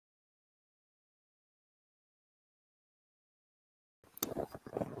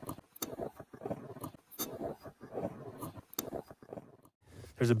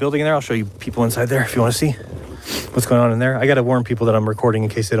There's a building in there. I'll show you people inside there if you want to see what's going on in there. I got to warn people that I'm recording in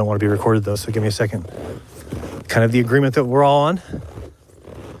case they don't want to be recorded, though, so give me a second. Kind of the agreement that we're all on.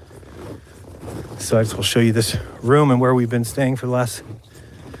 So I just will show you this room and where we've been staying for the last...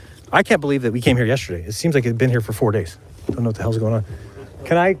 I can't believe that we came here yesterday. It seems like it's been here for 4 days. Don't know what the hell's going on.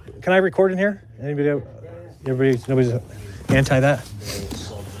 Can I record in here? Nobody's anti that?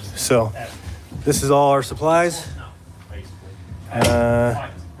 So this is all our supplies.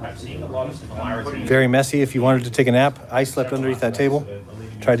 Very messy. If you wanted to take a nap, I slept underneath that table.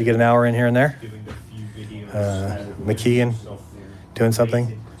 Tried to get an hour in here and there. McKeon doing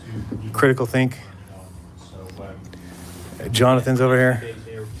something. Critical think. Jonathan's over here.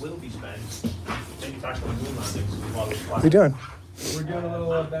 What are you doing? We're doing a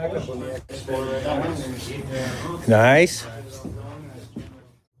little backup on the Explorer right now. Nice.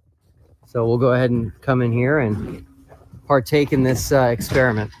 So we'll go ahead and come in here and partake in this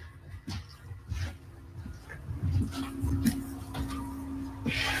experiment.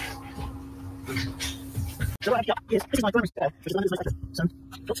 So yes, this is my primary which is under the so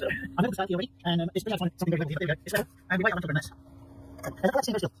I'm going to start here already, and it's pretty much something very good. It's better, and we wait on top of the mess. Let's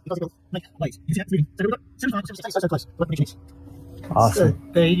see still, because it will make waves. You can see that moving. So we've got 75, 76, so close. What needs? Awesome. So,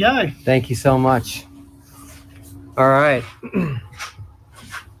 there you go. Thank you so much. All right.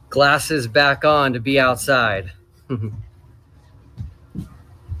 Glasses back on to be outside.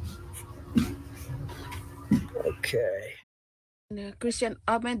 Okay. Christian,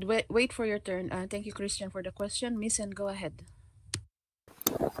 Ahmed, wait for your turn. Thank you, Christian, for the question. Miss, and go ahead.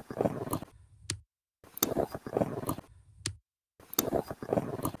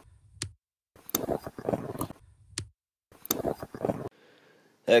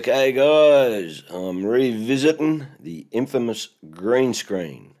 Okay, guys, I'm revisiting the infamous green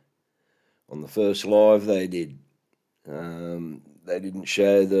screen. On the first live they did. They didn't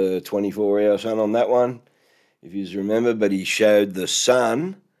show the 24-hour sun on that one, if you remember, but he showed the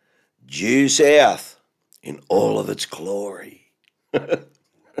sun due south in all of its glory. I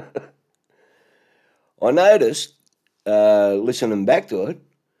noticed, listening back to it,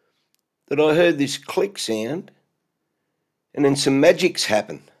 that I heard this click sound and then some magics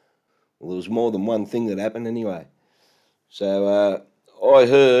happened. Well, there was more than one thing that happened anyway. So I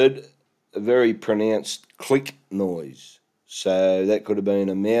heard a very pronounced click noise. So that could have been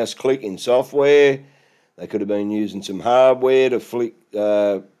a mouse click in software. They could have been using some hardware to flick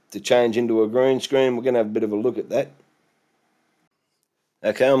to change into a green screen. We're going to have a bit of a look at that.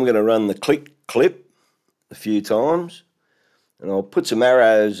 Okay, I'm going to run the click clip a few times, and I'll put some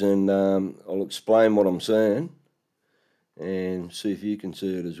arrows and I'll explain what I'm saying and see if you can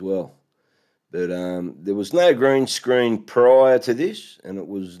see it as well. But there was no green screen prior to this, and it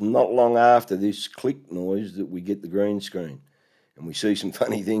was not long after this click noise that we get the green screen. And we see some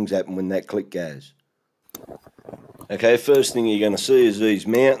funny things happen when that click goes. Okay, first thing you're going to see is these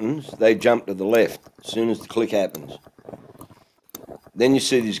mountains. They jump to the left as soon as the click happens. Then you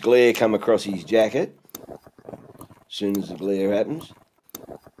see this glare come across his jacket as soon as the glare happens.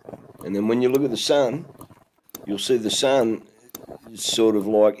 And then when you look at the sun, you'll see the sun is sort of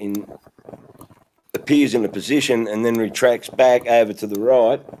like appears in a position and then retracts back over to the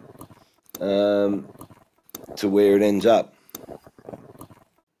right to where it ends up.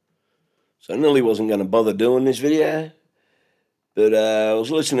 So I nearly wasn't going to bother doing this video, but I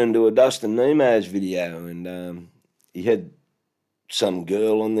was listening to a Dustin Nemo's video, and he had some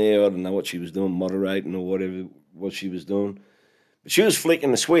girl on there. I don't know what she was doing, moderating or whatever what she was doing, but she was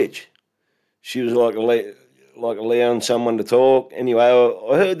flicking the switch. She was like allowing someone to talk. Anyway,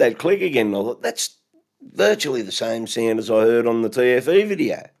 I heard that click again, and I thought, that's virtually the same sound as I heard on the TFE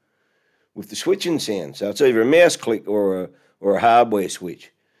video with the switching sound. So it's either a mouse click or a hardware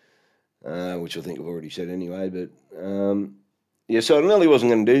switch, which I think I've already said anyway. But yeah, so I nearly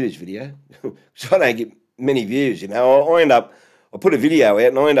wasn't going to do this video, so I don't get many views. You know, I put a video out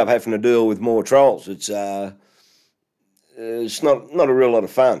and I end up having to deal with more trolls. It's not a real lot of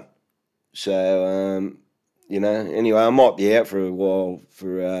fun. So you know, anyway, I might be out for a while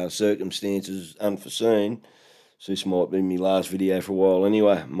for circumstances unforeseen. So this might be my last video for a while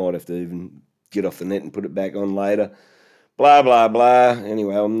anyway. Might have to even get off the net and put it back on later. Blah, blah, blah.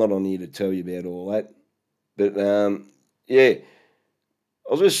 Anyway, I'm not on here to tell you about all that. But, yeah,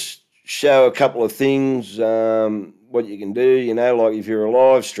 I'll just show a couple of things, what you can do. You know, like if you're a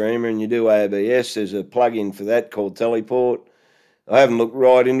live streamer and you do OBS, there's a plug-in for that called Teleport. I haven't looked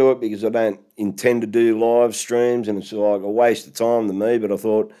right into it because I don't intend to do live streams, and it's like a waste of time to me, but I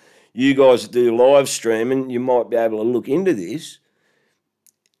thought you guys that do live streaming, you might be able to look into this.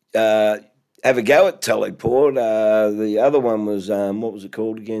 have a go at Teleport. The other one was, what was it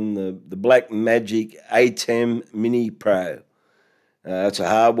called again? The Blackmagic ATEM Mini Pro. It's a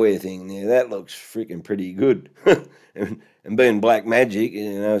hardware thing. Now, that looks freaking pretty good. and being Blackmagic,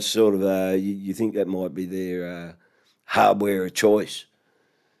 you know, it's sort of, you think that might be their hardware of choice.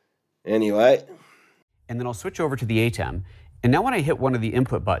 Anyway. And then I'll switch over to the ATEM. And now when I hit one of the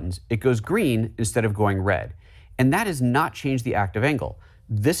input buttons, it goes green instead of going red. And that has not changed the active angle.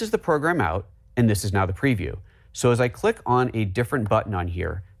 This is the program out, and this is now the preview. So as I click on a different button on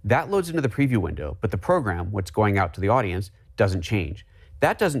here, that loads into the preview window, but the program, what's going out to the audience, doesn't change.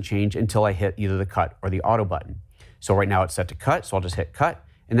 That doesn't change until I hit either the cut or the auto button. So right now it's set to cut, so I'll just hit cut,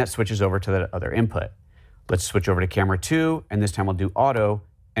 and that switches over to the other input. Let's switch over to camera 2, and this time I'll do auto,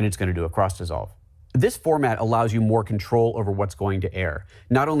 and it's going to do a cross dissolve. This format allows you more control over what's going to air.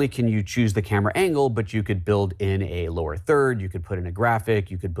 Not only can you choose the camera angle, but you could build in a lower third, you could put in a graphic,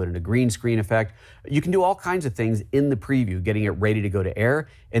 you could put in a green screen effect. You can do all kinds of things in the preview, getting it ready to go to air,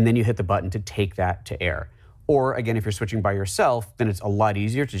 and then you hit the button to take that to air. Or again, if you're switching by yourself, then it's a lot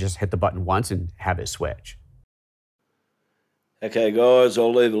easier to just hit the button once and have it switch. Okay guys,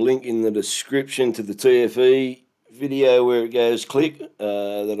 I'll leave a link in the description to the TFE video where it goes click.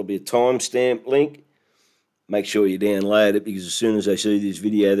 That'll be a timestamp link. Make sure you download it, because as soon as they see this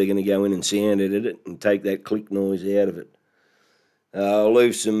video, they're going to go in and sound edit it and take that click noise out of it. I'll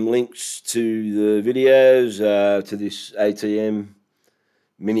leave some links to the videos, to this ATEM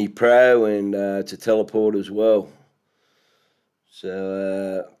Mini Pro, and to Teleport as well.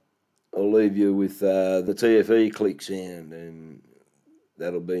 So I'll leave you with the TFE click sound, and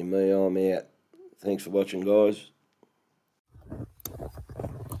that'll be me. I'm out. Thanks for watching, guys.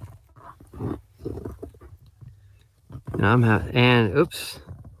 And oops,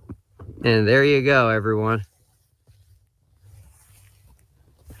 and there you go, everyone.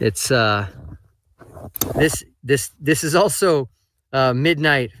 It's this is also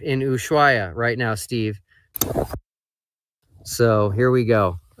midnight in Ushuaia right now, Steve. So here we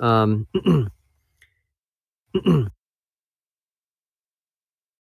go.